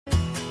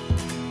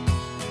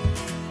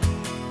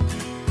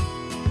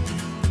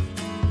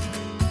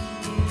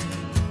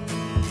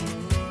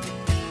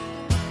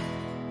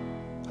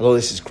Hello,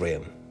 this is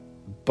Graham,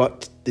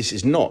 but this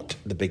is not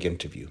the big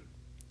interview.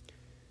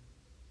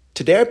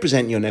 Today I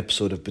present you an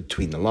episode of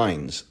Between the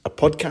Lines, a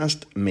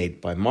podcast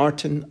made by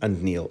Martin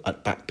and Neil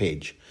at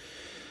Backpage,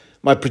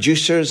 my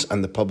producers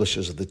and the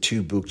publishers of the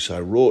two books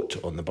I wrote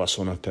on the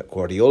Barcelona Pep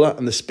Guardiola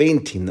and the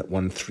Spain team that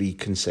won 3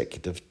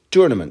 consecutive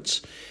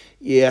tournaments.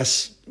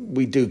 Yes,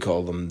 we do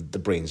call them the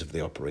brains of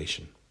the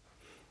operation.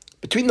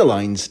 Between the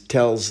Lines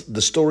tells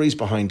the stories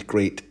behind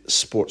great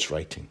sports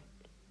writing.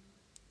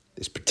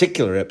 This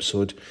particular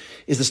episode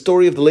is the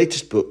story of the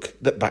latest book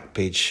that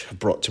Backpage have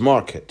brought to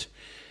market,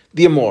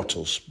 The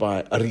Immortals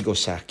by Arrigo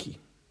Sacchi.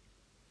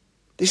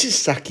 This is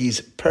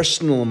Sacchi's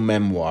personal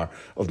memoir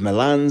of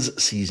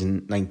Milan's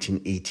season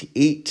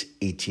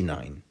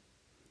 1988-89.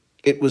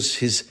 It was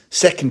his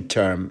second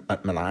term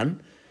at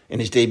Milan. In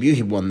his debut,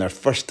 he won their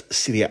first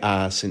Serie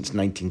A since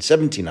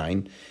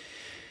 1979,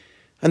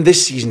 and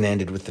this season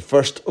ended with the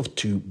first of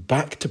 2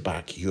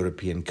 back-to-back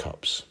European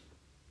Cups.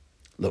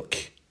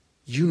 Look,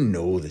 you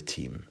know the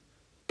team.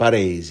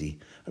 Baresi,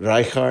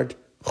 Rijkaard,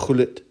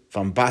 Gullit,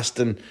 Van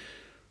Basten.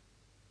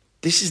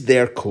 This is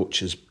their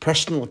coach's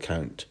personal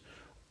account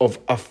of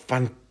a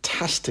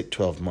fantastic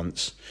 12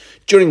 months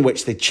during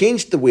which they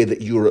changed the way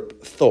that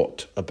Europe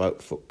thought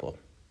about football.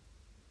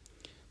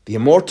 The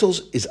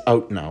Immortals is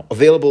out now,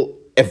 available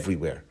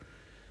everywhere.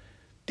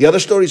 The other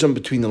stories on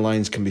Between the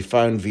Lines can be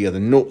found via the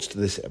notes to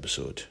this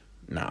episode.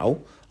 Now,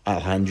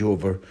 I'll hand you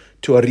over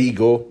to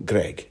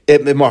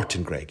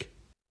Martin Gregg.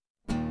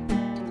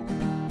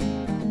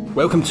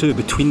 Welcome to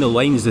Between the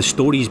Lines, the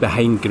stories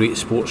behind great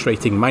sports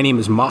writing. My name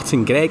is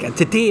Martin Gregg, and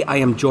today I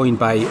am joined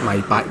by my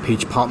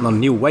Backpage partner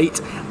Neil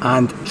White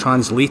and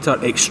translator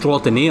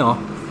extraordinaire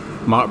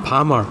Mark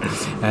Palmer.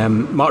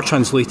 Mark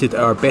translated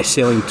our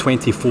best-selling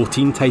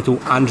 2014 title,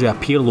 Andrea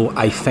Pirlo,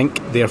 I Think,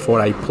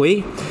 Therefore I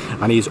Play,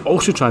 and he's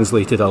also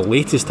translated our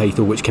latest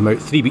title, which came out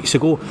 3 weeks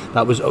ago.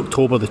 That was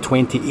October the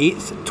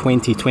 28th,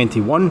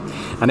 2021,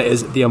 and it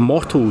is The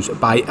Immortals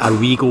by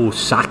Arrigo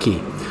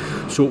Sacchi.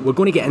 So we're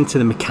going to get into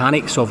the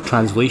mechanics of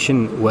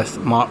translation with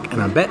Mark in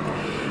a bit,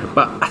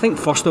 but I think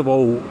first of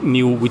all,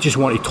 Neil, we just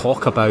want to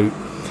talk about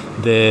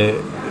the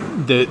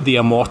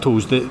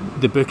Immortals,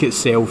 the book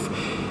itself,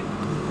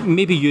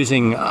 maybe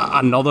using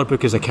another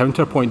book as a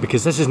counterpoint,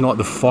 because this is not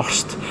the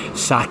first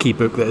Sacchi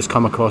book that has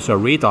come across our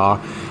radar,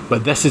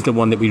 but this is the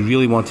one that we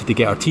really wanted to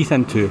get our teeth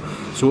into.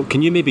 So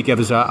can you maybe give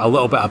us a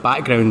little bit of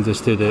background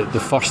as to the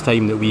first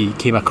time that we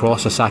came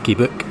across a Sacchi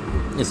book?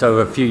 So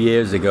a few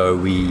years ago,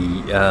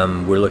 we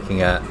were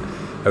looking at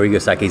Arrigo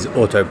Sacchi's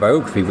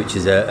autobiography, which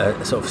is a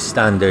sort of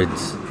standard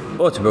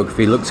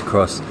autobiography, looks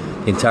across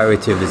the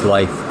entirety of his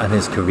life and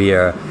his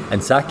career.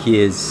 And Sacchi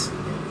is,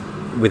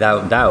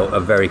 without doubt,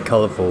 a very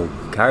colourful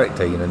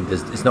character. You know,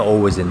 it's not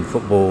always in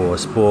football or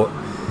sport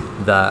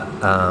that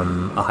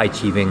a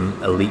high-achieving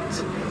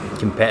elite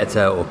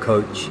competitor or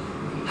coach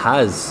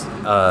has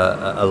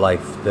a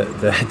life that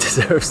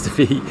deserves to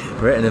be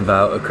written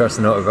about across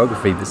an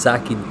autobiography, but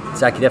Sacchi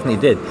definitely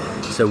did.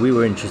 So we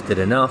were interested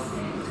enough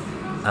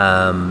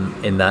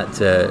in that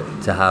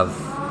to have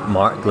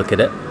Mark look at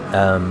it.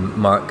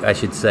 Mark, I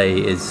should say,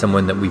 is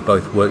someone that we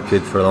both worked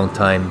with for a long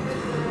time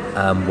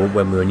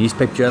when we were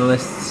newspaper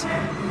journalists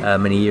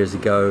many years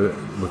ago.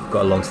 We've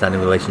got a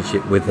long-standing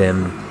relationship with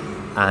him,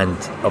 and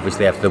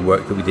obviously after the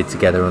work that we did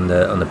together on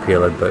the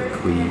Pirlo book,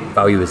 we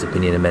value his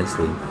opinion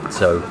immensely.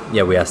 So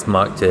yeah, we asked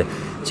Mark to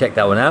check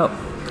that one out,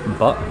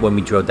 but when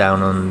we drilled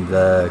down on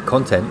the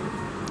content,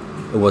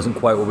 it wasn't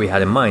quite what we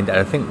had in mind. And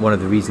I think one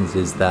of the reasons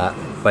is that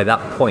by that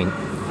point,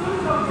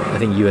 I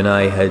think you and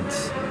I had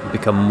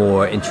become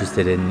more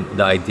interested in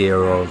the idea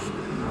of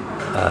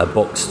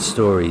boxed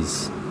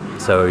stories.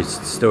 So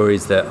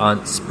stories that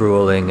aren't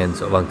sprawling and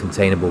sort of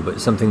uncontainable,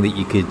 but something that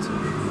you could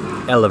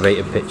elevate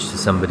a pitch to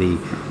somebody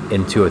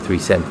in 2 or 3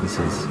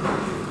 sentences.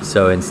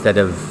 So instead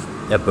of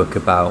a book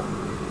about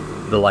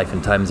the life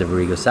and times of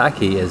Arrigo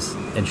Sacchi, as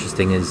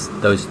interesting as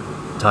those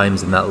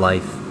times in that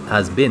life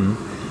has been,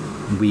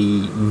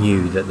 we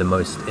knew that the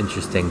most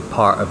interesting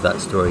part of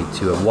that story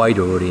to a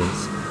wider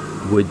audience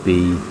would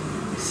be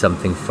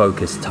something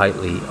focused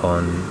tightly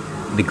on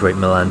the great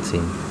Milan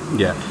team.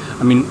 Yeah,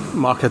 I mean,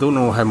 Mark, I don't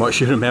know how much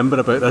you remember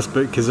about this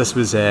book, because this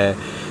was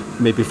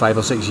maybe 5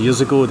 or 6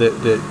 years ago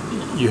that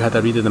you had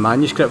a read of the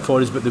manuscript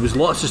for us, but there was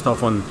lots of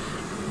stuff on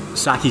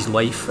Sacchi's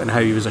life and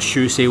how he was a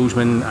shoe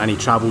salesman and he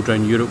travelled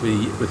around Europe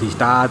with his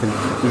dad, and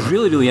it was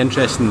really, really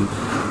interesting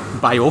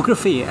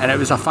biography, and it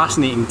was a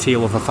fascinating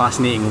tale of a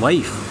fascinating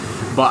life.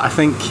 But I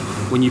think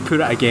when you put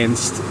it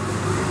against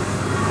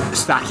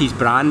Sacchi's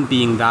brand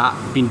being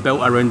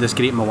built around this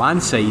great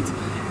Milan side,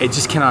 it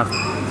just kind of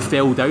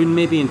fell down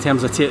maybe in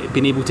terms of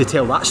being able to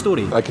tell that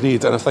story.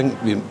 Agreed, and I think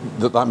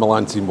that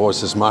Milan team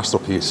was his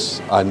masterpiece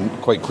and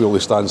quite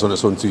clearly stands on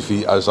its own 2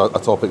 feet as a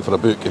topic for a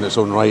book in its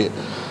own right.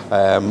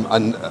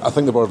 And I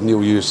think the word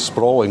Neil used,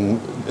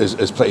 sprawling,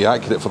 is pretty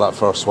accurate for that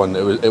first one.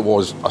 It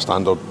was a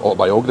standard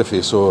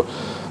autobiography. So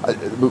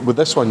with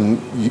this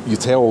one, you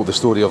tell the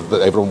story of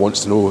that everyone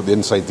wants to know, the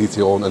inside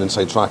detail and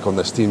inside track on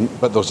this team,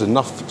 but there's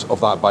enough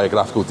of that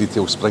biographical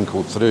detail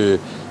sprinkled through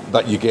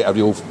that you get a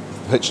real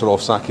picture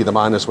of Sacchi the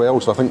man as well.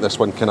 So I think this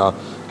one kind of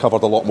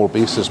covered a lot more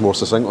bases more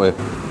succinctly.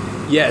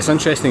 Yeah, it's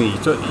interesting you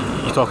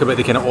talk about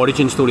the kind of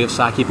origin story of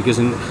Sacchi, because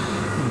in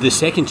the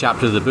second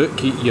chapter of the book,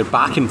 you're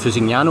back in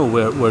Fusignano,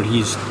 where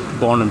he's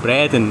born and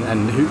bred, and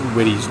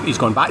where he's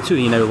gone back to,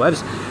 he now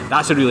lives.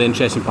 That's a really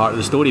interesting part of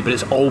the story, but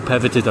it's all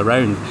pivoted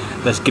around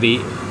this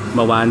great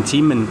Milan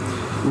team. And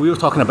we were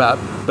talking about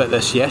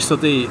this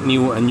yesterday,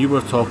 Neil, and you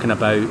were talking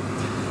about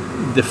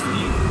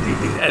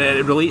and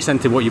it relates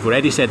into what you've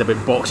already said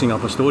about boxing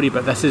up a story,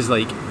 but this is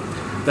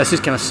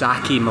kind of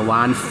Sacchi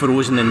Milan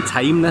frozen in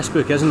time, this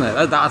book, isn't it?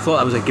 I thought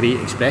that was a great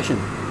expression.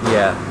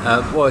 Yeah,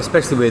 well,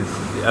 especially with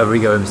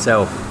Arrigo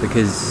himself,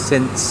 because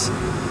since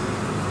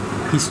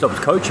he stopped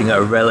coaching at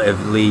a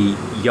relatively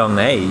young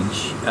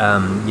age,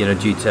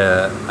 due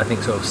to, I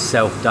think, sort of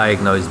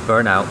self-diagnosed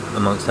burnout,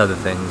 amongst other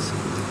things,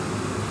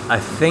 I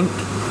think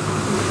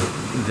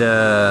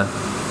the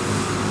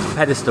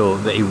pedestal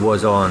that he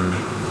was on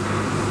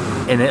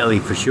in Italy,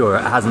 for sure,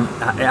 it hasn't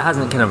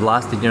kind of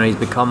lasted. He's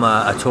become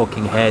a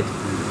talking head.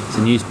 He's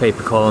a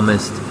newspaper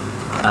columnist.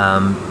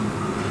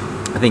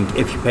 I think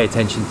if you pay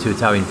attention to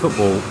Italian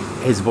football,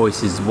 his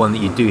voice is one that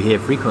you do hear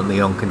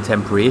frequently on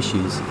contemporary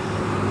issues.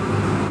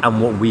 And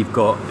what we've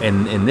got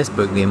in this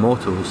book, The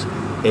Immortals,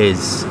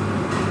 is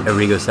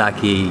Arrigo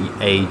Sacchi,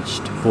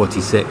 aged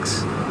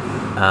 46,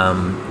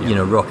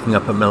 rocking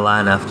up at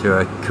Milan after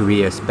a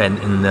career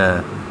spent in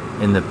the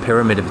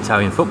pyramid of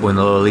Italian football, in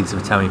the lower leagues of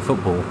Italian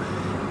football,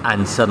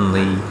 and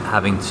suddenly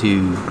having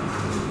to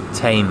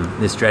tame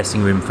this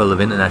dressing room full of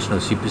international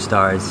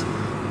superstars,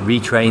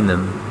 retrain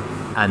them,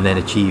 and then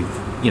achieve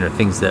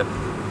things that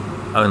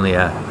only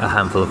a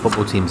handful of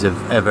football teams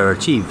have ever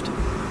achieved.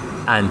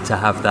 And to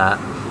have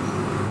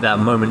that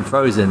moment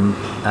frozen,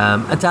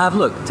 and to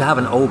have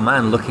an old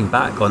man looking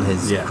back on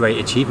his great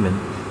achievement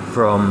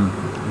from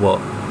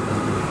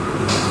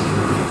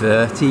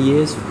 30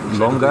 years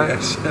longer,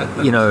 yes.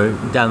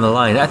 Down the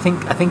line. I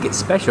think it's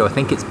special. I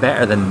think it's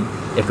better than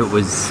if it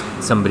was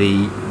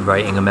somebody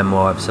writing a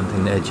memoir of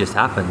something that had just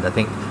happened. I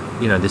think,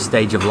 the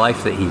stage of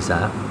life that he's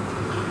at,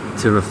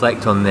 to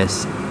reflect on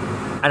this,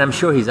 and I'm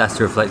sure he's asked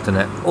to reflect on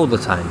it all the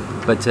time,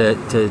 but to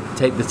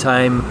take the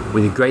time,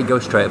 with a great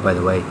ghostwriter, by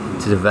the way,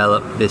 to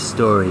develop this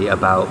story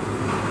about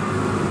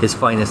his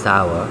finest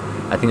hour,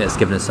 I think that's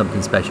given us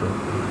something special.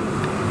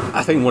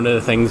 I think one of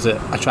the things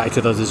that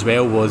attracted us as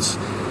well was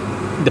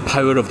the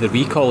power of the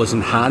recall is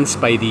enhanced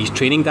by these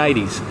training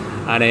diaries.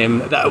 And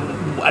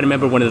I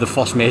remember one of the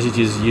first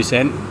messages you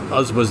sent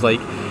us was like,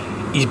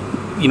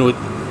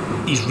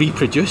 he's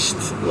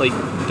reproduced like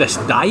this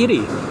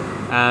diary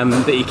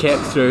that he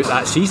kept throughout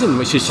that season,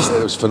 which is just...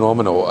 It was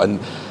phenomenal, and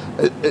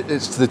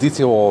it's to the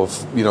detail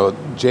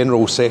of,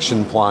 general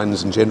session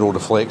plans and general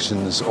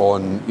reflections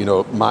on,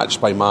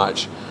 match by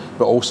match,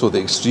 but also the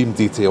extreme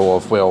detail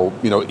of,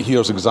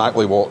 here's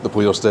exactly what the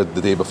players did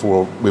the day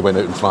before we went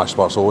out and thrashed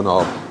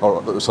Barcelona,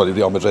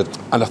 Real Madrid.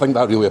 And I think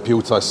that really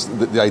appealed to us,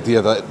 the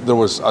idea that there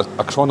was a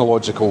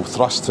chronological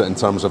thrust to it in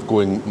terms of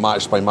going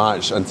match by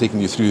match and taking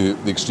you through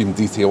the extreme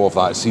detail of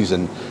that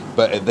season,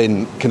 but it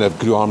then kind of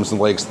grew arms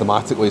and legs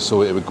thematically,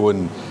 so it would go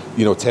and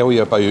tell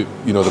you about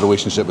the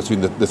relationship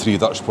between the three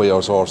Dutch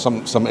players, or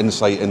some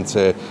insight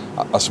into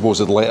a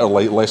supposed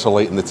lesser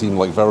light in the team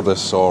like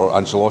Verdus or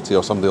Ancelotti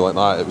or somebody like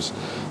that. It was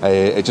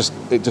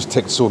it just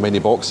ticked so many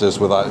boxes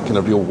with that kind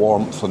of real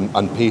warmth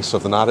and pace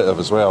of the narrative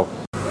as well.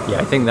 Yeah,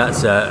 I think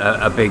that's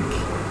a big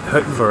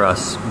hook for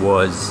us,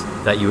 was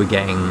that you were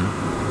getting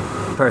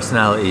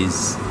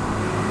personalities,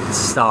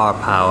 star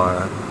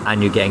power,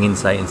 and you're getting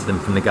insight into them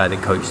from the guy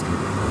that coached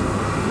them.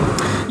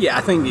 Yeah,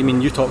 I think,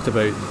 you talked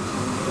about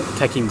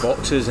ticking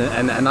boxes,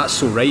 and that's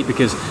so right,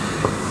 because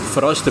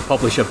for us to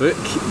publish a book,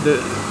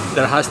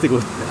 there has to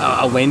go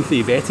a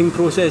lengthy vetting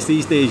process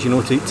these days,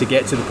 to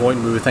get to the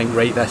point where we think,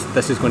 right,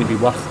 this is going to be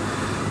worth,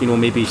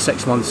 maybe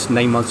 6 months,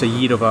 9 months, a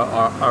year of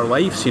our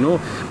lives,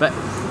 But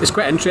it's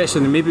quite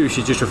interesting, and maybe we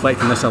should just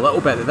reflect on this a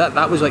little bit.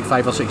 That was like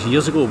 5 or 6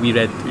 years ago. You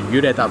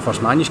read that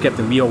first manuscript,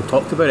 and we all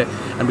talked about it,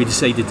 and we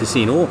decided to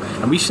say no.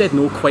 And we've said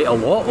no quite a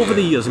lot over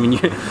the years. I mean,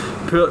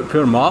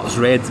 poor Mark's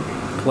read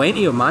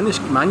plenty of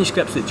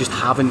manuscripts that just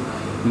haven't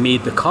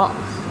made the cut,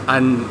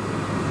 and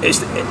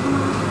it's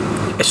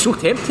so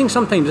tempting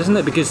sometimes, isn't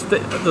it? Because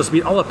there's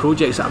been other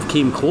projects that have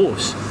came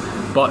close,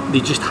 but they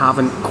just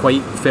haven't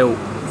quite felt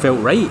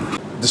right.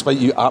 Despite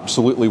you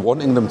absolutely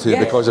wanting them to,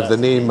 because of the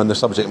name and the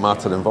subject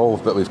matter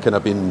involved, but we've kind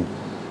of been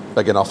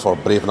big enough or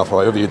brave enough,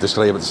 or however you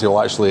describe it, to say,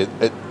 well, actually,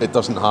 it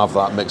doesn't have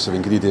that mix of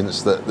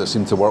ingredients that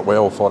seem to work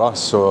well for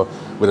us. So,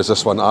 whereas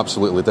this one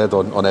absolutely did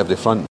on every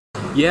front.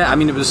 Yeah, I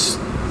mean, it was...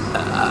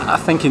 I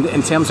think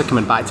in terms of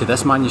coming back to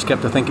this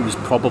manuscript, I think it was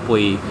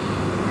probably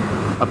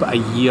about a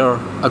year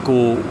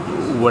ago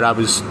where I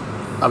was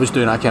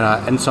doing a kind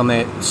of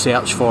internet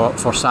search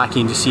for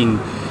Sacchi and just seeing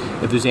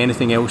if there's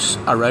anything else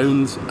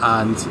around,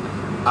 and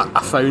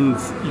I found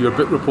your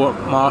book report,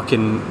 Mark,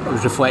 and I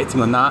was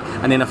reflecting on that,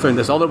 and then I found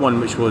this other one,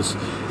 which was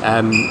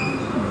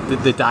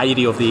the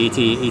diary of the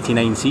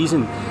 88-89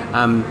 season,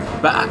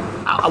 but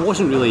I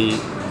wasn't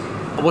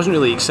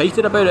really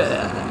excited about it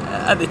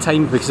at the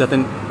time, because I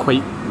didn't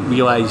quite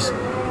realise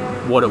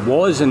what it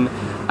was, and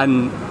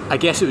I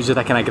guess it was just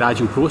a kind of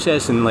gradual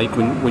process, and like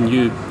when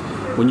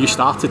you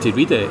started to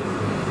read it,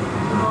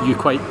 you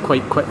quite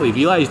quickly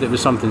realised it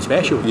was something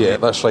special. Yeah,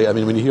 that's right. I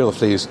mean, when you hear the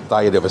phrase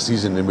 "diary of a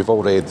season," and we've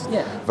all read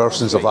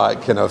versions of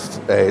that kind of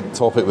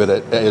topic where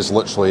it is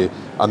literally,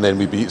 and then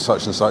we beat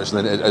such and such, and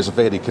then it is a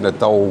very kind of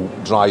dull,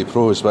 dry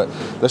prose. But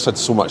this had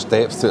so much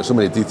depth to it, so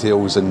many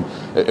details, and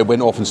it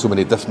went off in so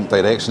many different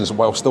directions,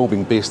 while still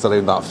being based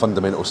around that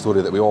fundamental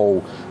story that we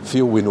all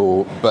feel we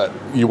know, but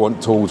you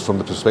want told from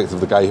the perspective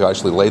of the guy who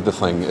actually led the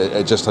thing.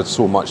 It just had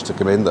so much to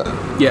commend it.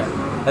 Yeah.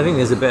 I think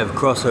there's a bit of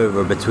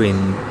crossover between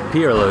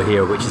Pirlo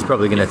here, which is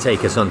probably going to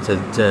take us on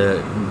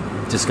to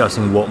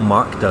discussing what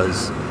Mark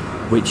does,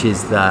 which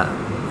is that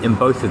in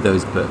both of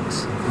those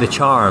books, the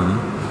charm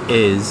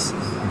is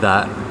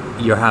that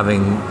you're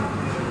having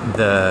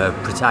the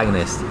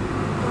protagonist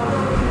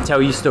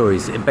tell you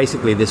stories.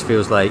 Basically, this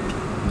feels like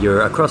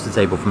you're across the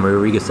table from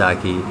Arrigo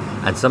Sacchi,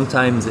 and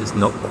sometimes it's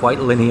not quite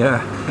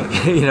linear.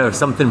 If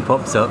something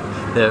pops up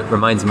that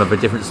reminds him of a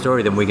different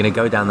story, then we're going to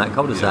go down that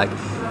cul-de-sac.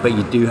 But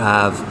you do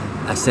have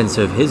a sense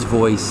of his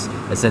voice,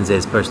 a sense of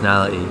his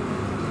personality,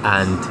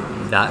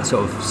 and that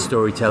sort of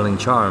storytelling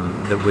charm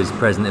that was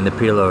present in the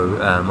Pirlo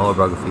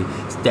autobiography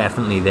is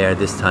definitely there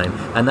this time.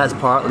 And that's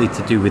partly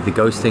to do with the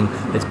ghosting,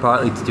 it's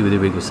partly to do with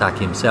Arrigo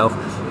Sacchi himself,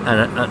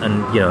 and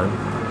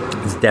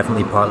it's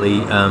definitely partly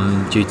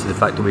due to the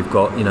fact that we've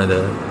got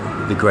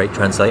the great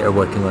translator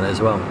working on it as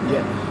well.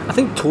 Yeah, I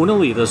think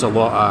tonally there's a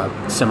lot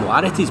of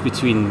similarities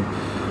between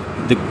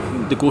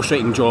the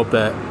ghostwriting job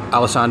that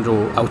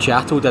Alessandro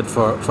Alciato did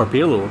for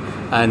Pirlo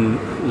and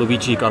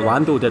Luigi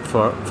Garlando did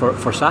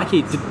for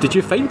Sacchi. Did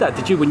you find that?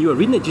 Did you, when you were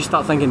reading it, did you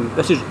start thinking,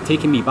 this is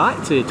taking me back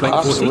to 2014?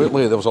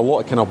 Absolutely. There was a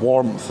lot of kind of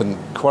warmth and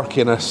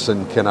quirkiness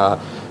and kind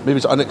of, maybe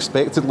it's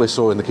unexpectedly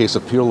so in the case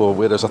of Pirlo,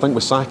 whereas I think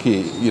with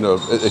Sacchi,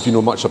 if you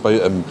know much about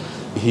him,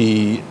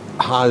 he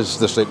has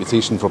this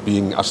reputation for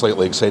being a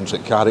slightly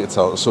eccentric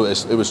character, so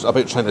it was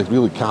about trying to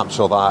really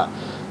capture that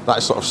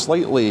sort of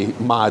slightly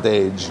mad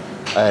edge,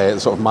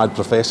 sort of mad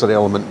professor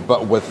element,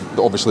 but with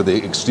obviously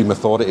the extreme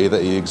authority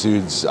that he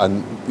exudes,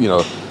 and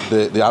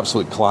the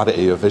absolute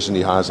clarity of vision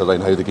he has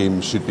around how the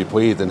game should be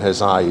played in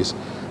his eyes,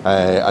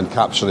 and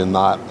capturing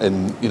that,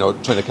 and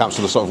trying to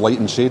capture the sort of light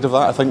and shade of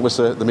that, I think was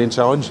the main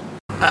challenge.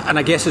 And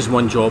I guess it's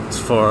one job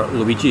for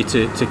Luigi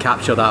to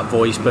capture that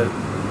voice, but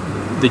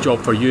the job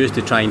for you is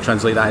to try and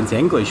translate that into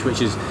English,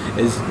 which is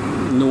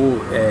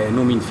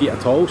no mean feat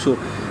at all. So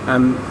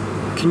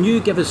can you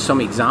give us some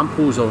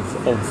examples of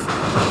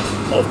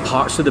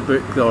parts of the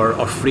book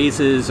or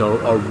phrases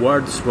or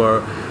words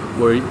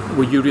where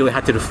you really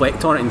had to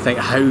reflect on it and think,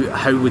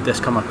 how would this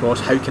come across?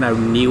 How can I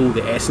nail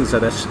the essence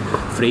of this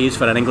phrase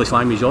for an English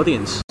language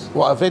audience?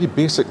 Well, at a very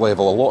basic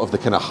level, a lot of the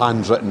kind of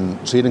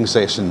handwritten training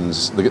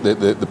sessions,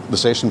 the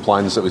session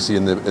plans that we see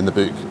in the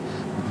book,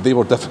 they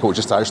were difficult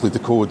just to actually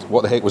decode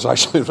what the heck was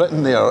actually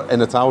written there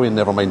in Italian,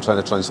 never mind trying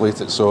to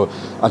translate it. So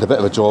I had a bit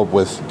of a job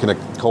with kind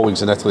of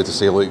colleagues in Italy to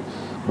say, look,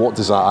 what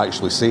does that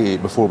actually say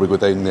before we go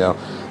down there?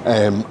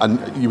 And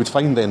you would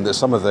find then that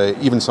some of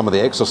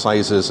the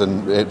exercises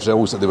and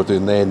drills that they were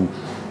doing then,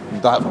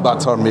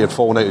 that term may have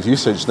fallen out of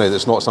usage now.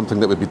 It's not something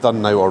that would be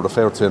done now or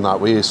referred to in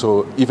that way.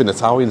 So even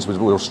Italians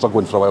were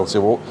struggling for a while to say,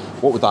 well,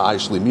 what would that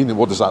actually mean and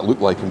what does that look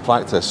like in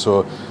practice?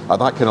 So at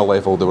that kind of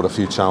level, there were a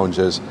few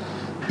challenges.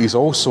 He's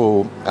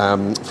also,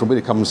 from where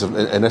he comes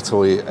in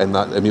Italy, in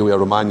that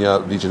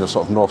Emilia-Romagna region of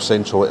sort of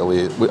north-central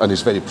Italy, and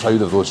he's very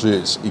proud of those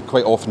roots, he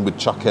quite often would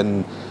chuck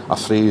in a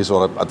phrase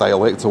or a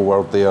dialectal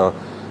word there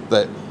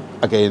that,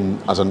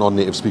 again, as a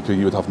non-native speaker,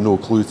 you would have no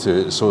clue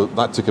to. So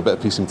that took a bit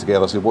of piecing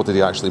together, so what did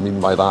he actually mean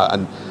by that?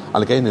 And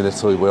again, in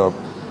Italy, where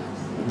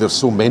there's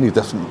so many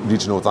different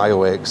regional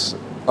dialects,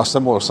 a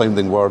similar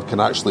sounding word can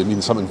actually mean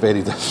something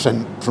very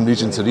different from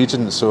region to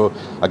region. So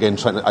again,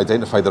 trying to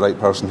identify the right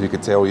person who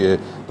could tell you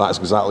that's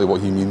exactly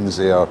what he means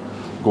there,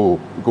 go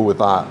with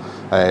that,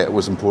 it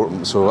was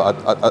important. So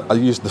I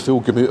used the full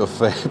gamut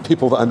of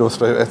people that I know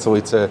throughout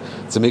Italy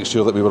to make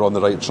sure that we were on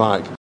the right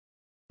track.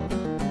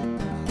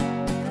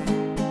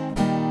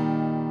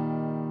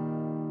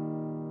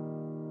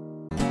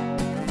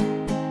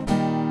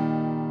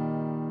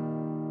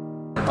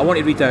 I want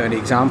to read out an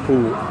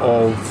example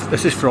of,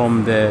 this is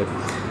from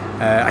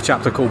a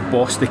chapter called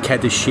Boss the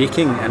Kid is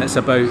Shaking, and it's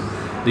about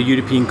the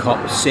European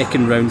Cup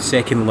second round,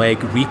 second leg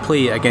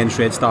replay against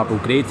Red Star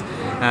Belgrade.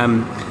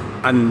 And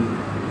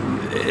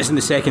it's in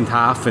the second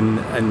half, and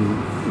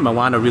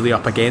Milan are really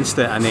up against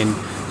it, and then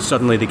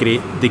suddenly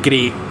the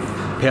great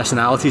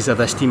personalities of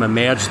this team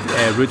emerged.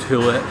 Ruud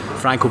Gullit,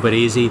 Franco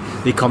Baresi,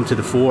 they come to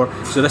the fore.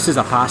 So this is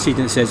a passage,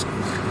 and it says,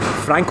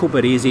 Franco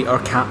Baresi,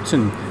 our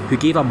captain, who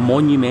gave a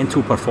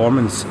monumental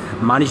performance,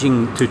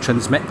 managing to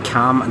transmit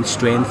calm and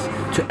strength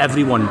to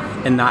everyone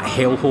in that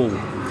hellhole.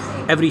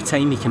 Every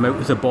time he came out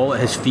with the ball at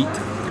his feet,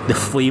 the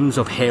flames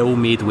of hell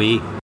made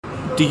way.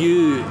 Do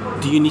you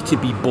need to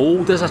be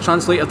bold as a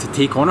translator to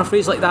take on a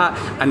phrase like that?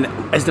 And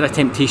is there a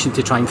temptation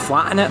to try and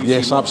flatten it?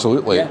 Yes,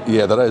 absolutely.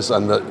 Yeah, there is.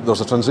 And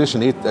there's a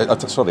temptation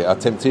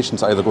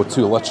to either go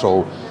too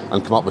literal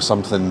and come up with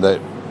something that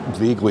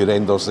vaguely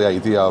renders the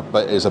idea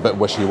but is a bit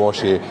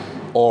wishy-washy,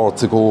 or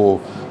to go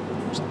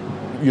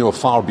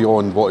far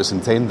beyond what is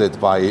intended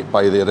by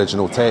the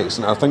original text.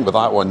 And I think with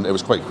that one, it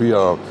was quite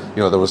clear.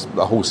 There was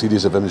a whole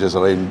series of images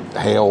around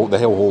hell, the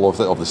hellhole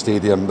of the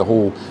stadium, the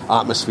whole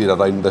atmosphere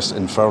around this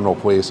infernal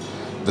place.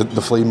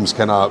 The flames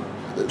kind of,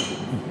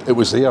 it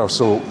was there,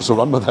 so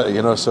run with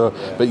it, So,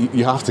 but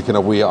you have to kind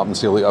of weigh it up and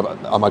say, like,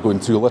 am I going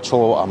too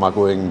literal? Am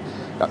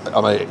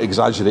I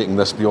exaggerating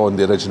this beyond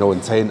the original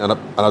intent? And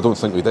I don't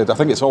think we did. I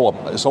think it's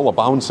all a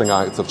balancing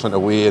act of trying to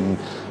weigh and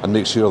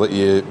make sure that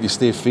you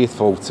stay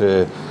faithful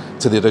to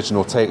the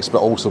original text, but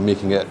also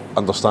making it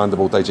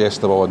understandable,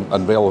 digestible,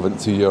 and relevant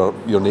to your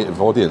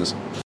native audience.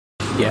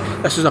 Yeah,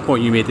 this was a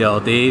point you made the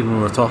other day when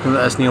we were talking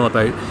about this, Neil,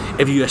 about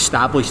if you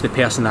establish the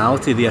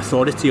personality, the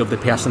authority of the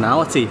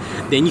personality,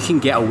 then you can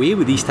get away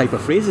with these type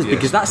of phrases, yes.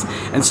 Because that's,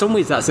 in some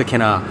ways, that's a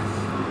kind of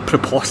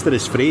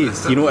preposterous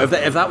phrase.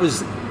 If that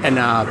was in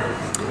an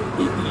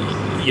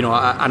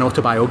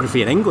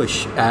autobiography in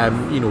English,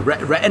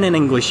 written in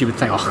English, you would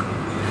think, oh,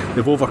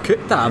 they've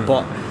overcooked that.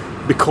 But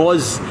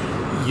because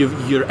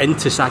you're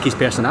into Sacchi's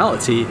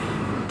personality,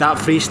 that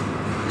phrase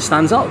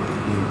stands up.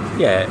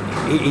 Yeah,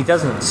 he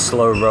doesn't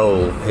slow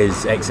roll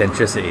his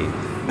eccentricity.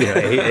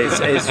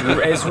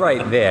 It's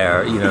right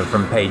there,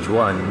 from page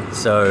one.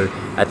 So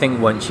I think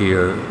once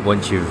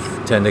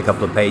you've turned a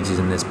couple of pages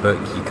in this book,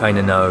 you kind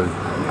of know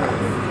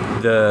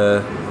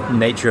the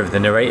nature of the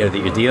narrator that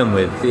you're dealing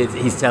with.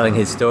 He's telling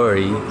his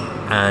story,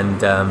 and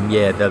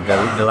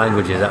the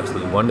language is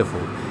absolutely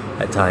wonderful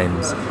at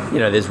times.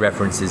 There's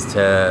references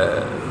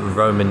to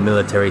Roman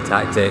military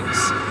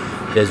tactics.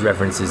 There's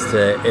references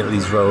to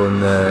Italy's role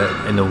in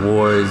the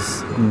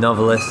wars.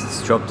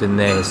 Novelists dropped in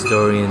there,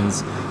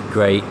 historians,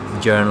 great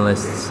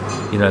journalists.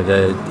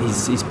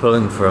 He's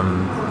pulling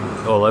from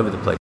all over the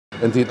place.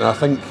 Indeed, and I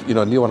think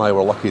Neil and I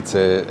were lucky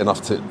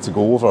enough to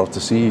go over to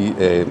see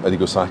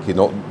Arrigo Sacchi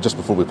not just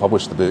before we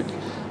published the book,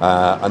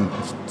 and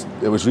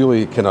it was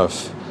really kind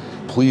of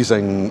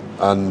pleasing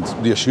and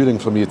reassuring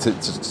for me to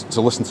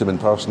listen to him in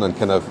person and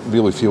kind of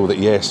really feel that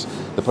yes,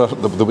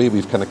 the way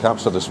we've kind of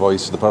captured his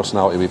voice, the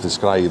personality we've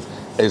described,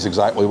 is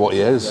exactly what he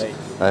is.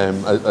 Right.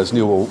 As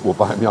Neil will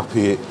back me up,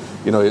 he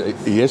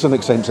is an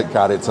eccentric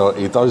character.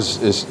 He does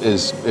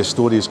his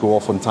stories go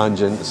off on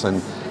tangents,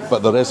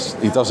 but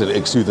he does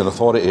exude an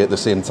authority at the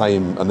same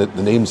time, and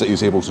the names that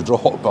he's able to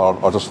drop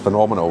are just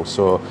phenomenal.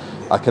 So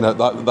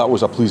that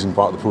was a pleasing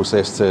part of the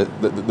process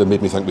that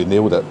made me think we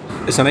nailed it.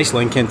 It's a nice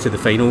link into the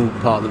final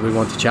part that we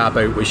want to chat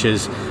about, which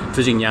is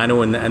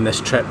Fusignano and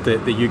this trip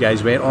that you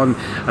guys went on.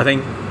 I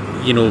think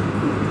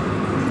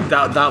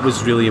that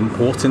was really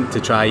important to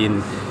try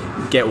and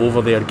get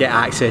over there, get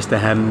access to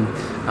him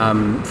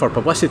for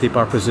publicity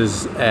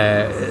purposes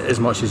as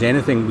much as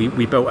anything.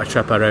 We built a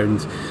trip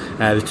around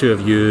the two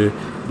of you.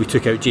 We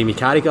took out Jamie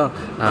Carragher.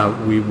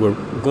 We were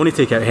going to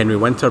take out Henry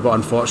Winter, but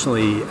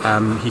unfortunately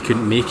he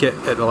couldn't make it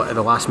at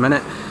the last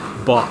minute.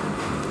 But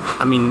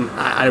I mean,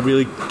 I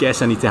really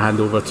guess I need to hand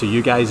over to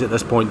you guys at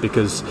this point,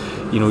 because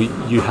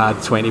you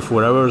had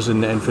 24 hours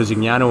in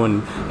Fusignano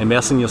and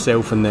immersing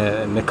yourself in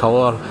the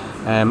colour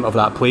of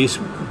that place.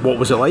 What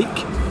was it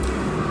like?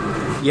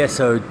 Yeah,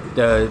 so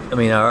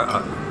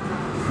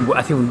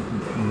I think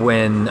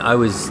when I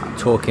was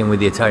talking with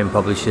the Italian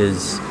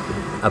publishers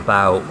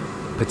about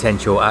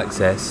potential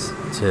access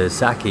to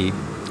Sacchi,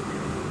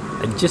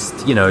 and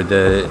just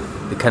the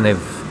kind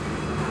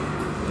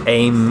of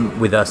aim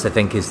with us, I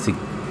think, is to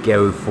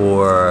go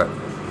for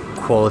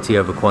quality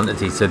over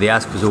quantity. So the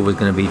ask was always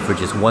going to be for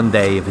just one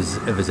day of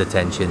his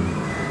attention,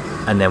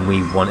 and then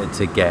we wanted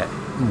to get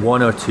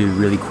one or two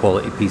really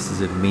quality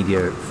pieces of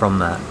media from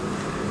that.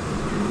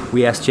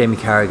 We asked Jamie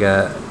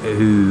Carragher,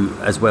 who,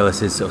 as well as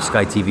his sort of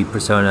Sky TV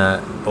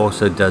persona,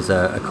 also does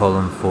a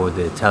column for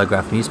the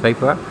Telegraph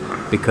newspaper,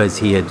 because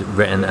he had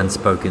written and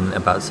spoken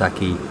about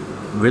Sacchi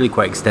really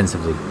quite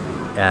extensively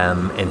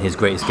in his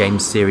Greatest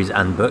Games series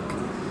and book.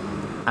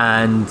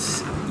 And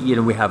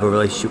we have a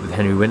relationship with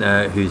Henry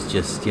Winter, who's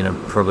just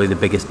probably the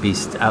biggest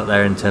beast out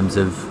there in terms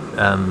of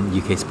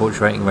UK sports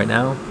writing right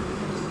now.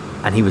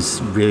 And he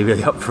was really,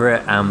 really up for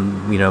it.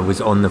 Was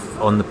on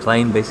the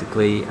plane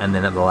basically, and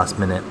then at the last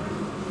minute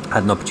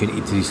had an opportunity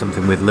to do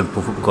something with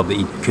Liverpool Football Club that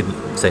he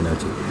couldn't say no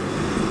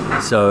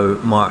to. So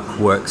Mark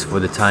works for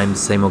the Times,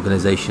 same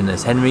organisation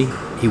as Henry.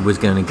 He was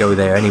going to go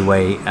there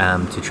anyway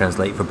to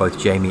translate for both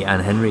Jamie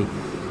and Henry.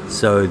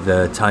 So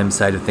the Times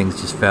side of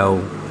things just fell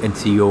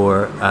into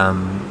your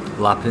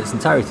lap in its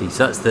entirety.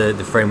 So that's the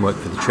framework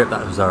for the trip.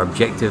 That was our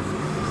objective.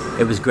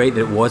 It was great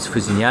that it was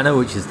Fusignano,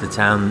 which is the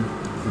town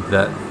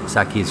that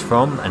Sacchi is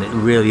from, and it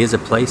really is a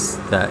place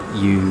that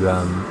you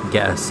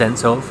get a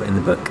sense of in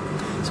the book.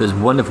 So it was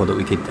wonderful that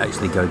we could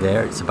actually go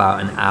there. It's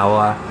about an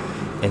hour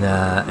in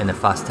a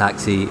fast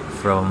taxi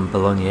from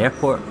Bologna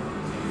Airport.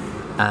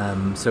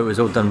 So it was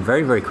all done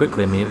very, very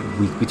quickly. I mean,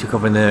 we took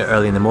over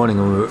early in the morning,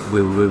 and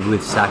we were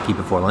with Sacchi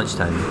before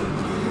lunchtime,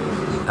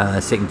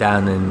 sitting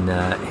down in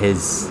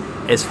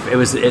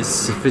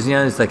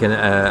Fusignano is like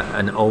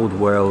an old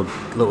world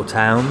little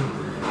town,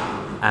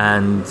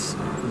 and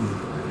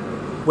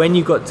when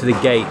you got to the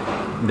gate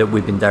that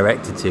we've been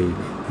directed to,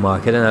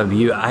 Mark. I don't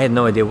know, I had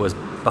no idea what was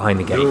behind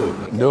the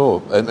gate.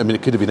 No, I mean,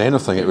 it could have been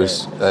anything. It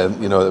was, it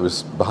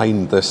was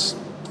behind this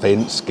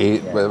fence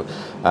gate,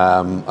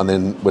 and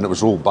then when it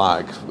was rolled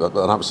back,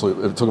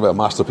 talking about a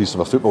masterpiece of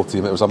a football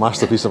team, it was a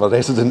masterpiece of a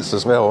residence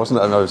as well, wasn't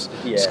it? And I was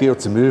scared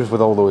to move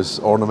with all those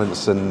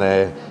ornaments and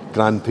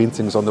grand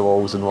paintings on the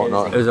walls and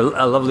whatnot. It was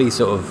a lovely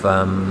sort of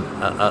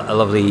a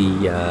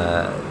lovely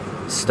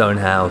stone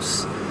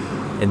house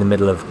in the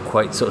middle of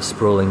quite sort of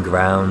sprawling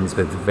grounds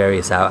with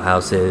various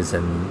outhouses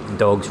and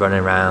dogs running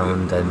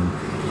around,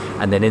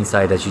 and then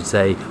inside, as you'd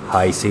say,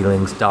 high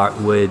ceilings, dark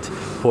wood,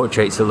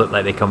 portraits that look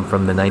like they come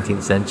from the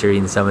 19th century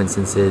in some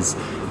instances.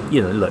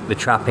 Look, the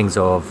trappings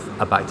of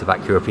a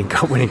back-to-back European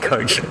Cup winning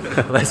coach.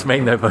 Let's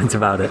make no bones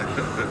about it.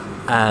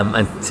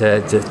 And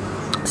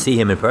to see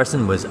him in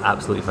person was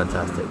absolutely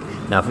fantastic.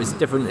 Now, if it's a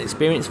different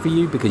experience for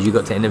you because you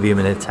got to interview him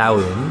in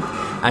Italian,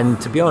 and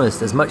to be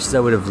honest, as much as I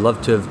would have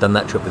loved to have done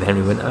that trip with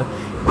Henry Winter,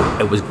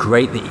 it was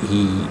great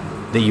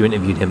that you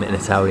interviewed him in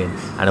Italian.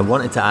 And I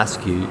wanted to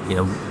ask you,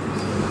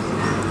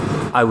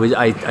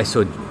 I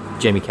saw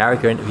Jamie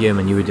Carragher interview him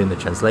and you were doing the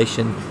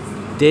translation.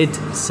 Did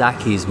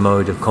Sacchi's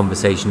mode of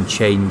conversation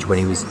change when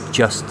he was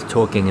just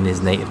talking in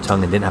his native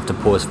tongue and didn't have to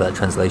pause for that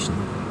translation?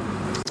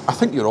 I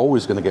think you're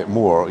always going to get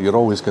more. You're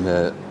always going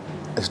to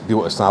be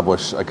able to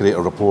establish a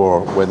greater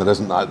rapport when there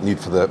isn't that need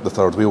for the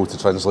third wheel to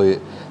translate.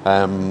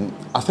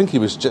 I think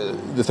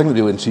the thing that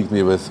really intrigued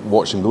me with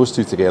watching those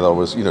two together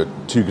was,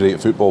 two great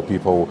football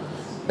people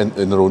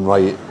in their own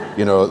right.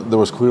 There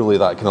was clearly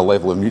that kind of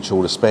level of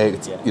mutual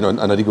respect. And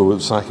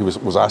Arrigo Sacchi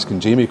was asking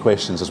Jamie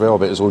questions as well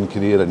about his own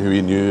career and who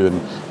he knew and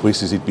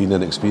places he'd been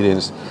and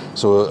experienced.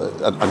 So,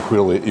 and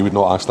clearly he would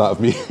not ask that of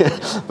me.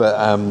 But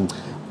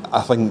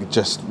I think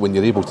just when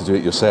you're able to do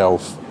it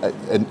yourself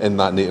in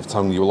that native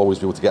tongue, you will always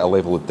be able to get a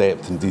level of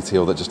depth and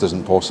detail that just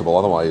isn't possible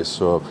otherwise.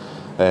 So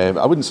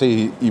I wouldn't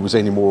say he was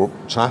any more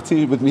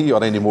chatty with me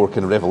or any more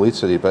kind of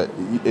revelatory, but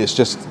it's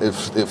just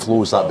it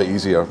flows that bit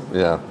easier.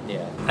 Yeah.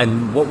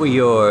 And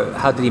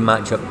how did he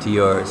match up to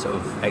your sort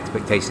of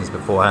expectations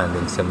beforehand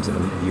in terms of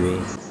interviewee?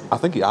 I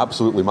think he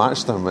absolutely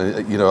matched them.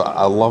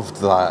 I loved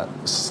that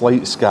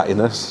slight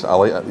scattiness. I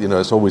like,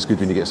 it's always good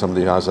when you get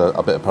somebody who has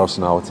a bit of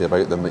personality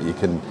about them that you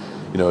can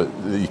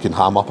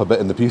ham up a bit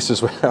in the piece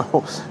as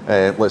well,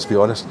 let's be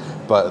honest.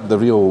 But the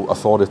real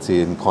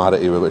authority and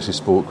clarity with which he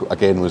spoke,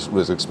 again,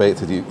 was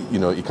expected.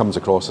 He comes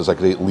across as a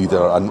great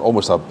leader and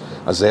almost a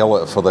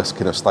zealot for this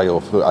kind of style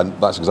of foot, and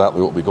that's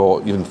exactly what we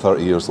got. Even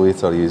 30 years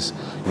later, he's,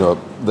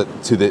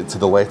 to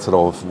the letter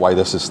of why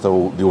this is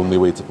still the only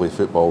way to play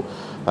football.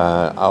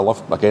 I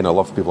love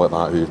people like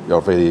that who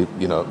are very,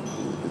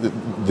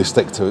 they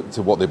stick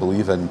to what they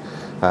believe in,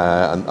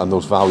 and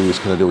those values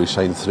kind of really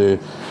shine through.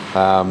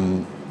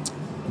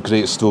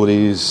 Great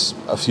stories,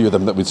 a few of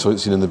them that we'd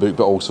seen in the book,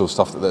 but also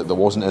stuff that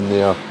wasn't in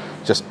there.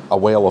 Just a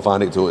well of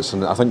anecdotes,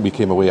 and I think we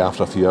came away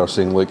after a few hours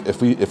saying, look,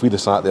 if we'd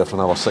have sat there for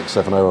another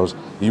 6-7 hours,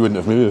 he wouldn't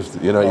have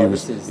moved.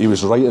 He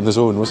was right in the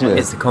zone, wasn't he?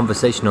 It's the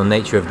conversational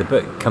nature of the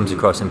book comes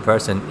across in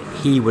person.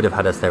 He would have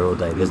had us there all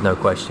day, there's no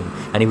question,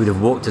 and he would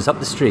have walked us up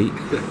the street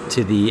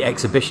to the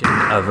exhibition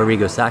of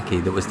Arrigo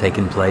Sacchi that was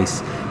taking place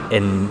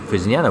in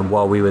Fusignano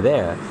while we were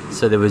there.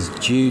 So there was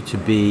due to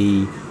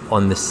be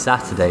on the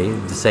Saturday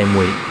the same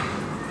week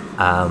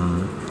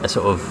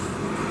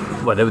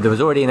there was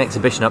already an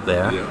exhibition up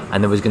there,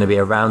 and there was going to be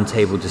a round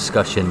table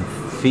discussion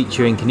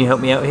featuring, can you help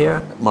me out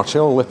here?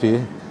 Marcello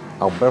Lippi,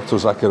 Alberto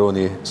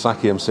Zaccheroni,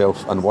 Sacchi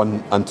himself, and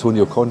one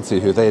Antonio Conte,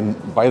 who then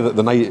by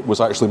the night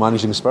was actually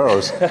managing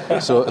Spurs,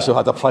 so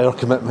had a prior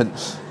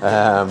commitment.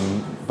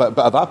 But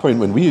at that point,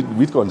 when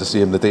we'd gone to see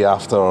him the day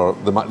after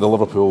the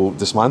Liverpool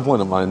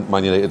dismantling of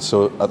Man United,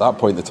 so at that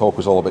point the talk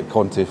was all about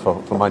Conte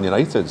for Man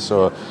United.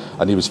 So,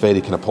 and he was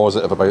very kind of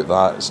positive about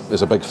that.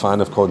 He's a big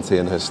fan of Conte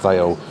and his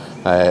style.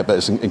 But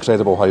it's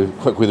incredible how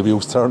quickly the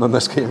wheels turn on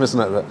this game, isn't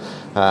it?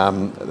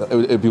 But,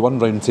 it would be one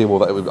round table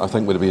that I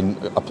think would have been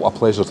a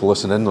pleasure to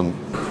listen in on.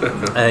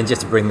 And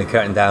just to bring the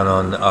curtain down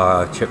on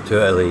our trip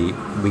to Italy,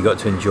 we got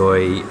to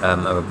enjoy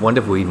a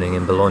wonderful evening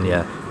in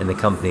Bologna in the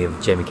company of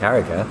Jamie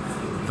Carragher.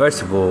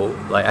 First of all,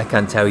 I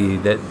can't tell you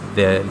that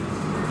the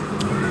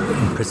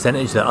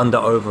percentage, the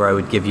under-over I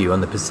would give you on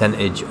the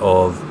percentage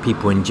of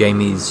people in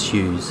Jamie's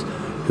shoes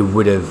who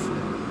would have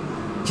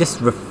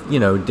just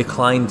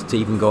declined to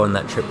even go on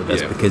that trip with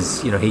us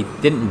because he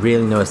didn't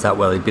really know us that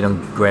well. He'd been on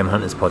Graham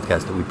Hunter's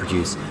podcast that we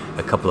produced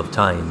a couple of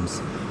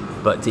times,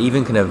 but to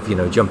even kind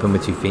of jump in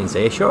with 2 feet and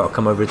say, hey, sure, I'll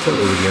come over to Italy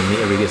with you and meet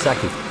Arrigo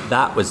Sacchi,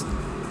 that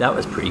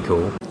was pretty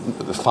cool.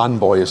 The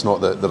fanboy is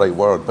not the right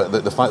word, but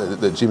the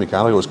fact that Jamie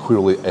Carragher was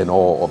clearly in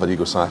awe of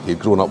Arrigo Sacchi, he'd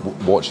grown up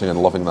watching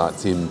and loving that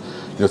team,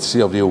 to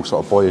see a real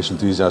sort of boyish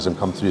enthusiasm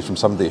come through from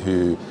somebody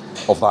who,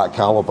 of that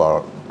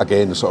calibre,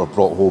 again, sort of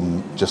brought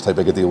home just how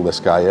big a deal this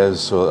guy is.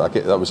 So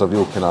that was a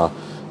real kind of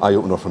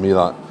eye-opener for me,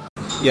 that.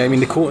 Yeah, I mean,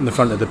 the quote in the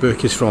front of the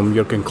book is from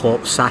Jurgen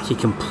Klopp. Sacchi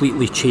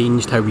completely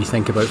changed how we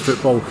think about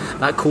football.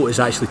 That quote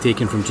is actually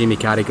taken from Jamie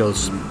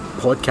Carragher's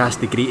podcast,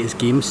 The Greatest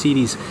Game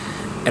series,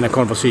 in a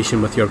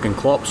conversation with Jurgen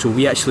Klopp. So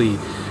we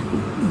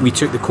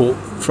took the quote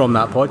from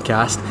that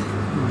podcast.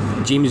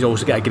 James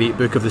also got a great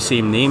book of the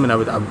same name, and I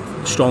would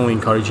strongly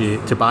encourage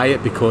you to buy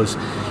it, because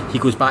he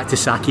goes back to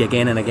Sacchi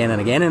again and again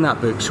and again in that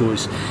book. So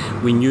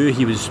we knew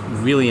he was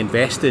really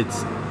invested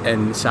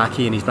in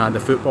Sacchi and his brand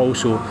of football,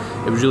 so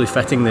it was really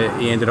fitting that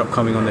he ended up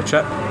coming on the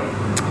trip.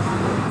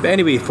 But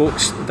anyway,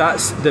 folks,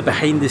 that's the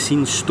behind the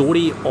scenes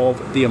story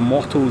of The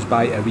Immortals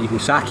by Arrigo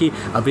Sacchi,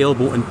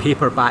 available in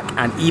paperback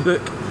and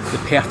ebook. The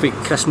perfect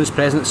Christmas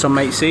present, some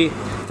might say.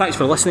 Thanks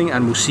for listening,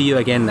 and we'll see you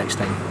again next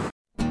time.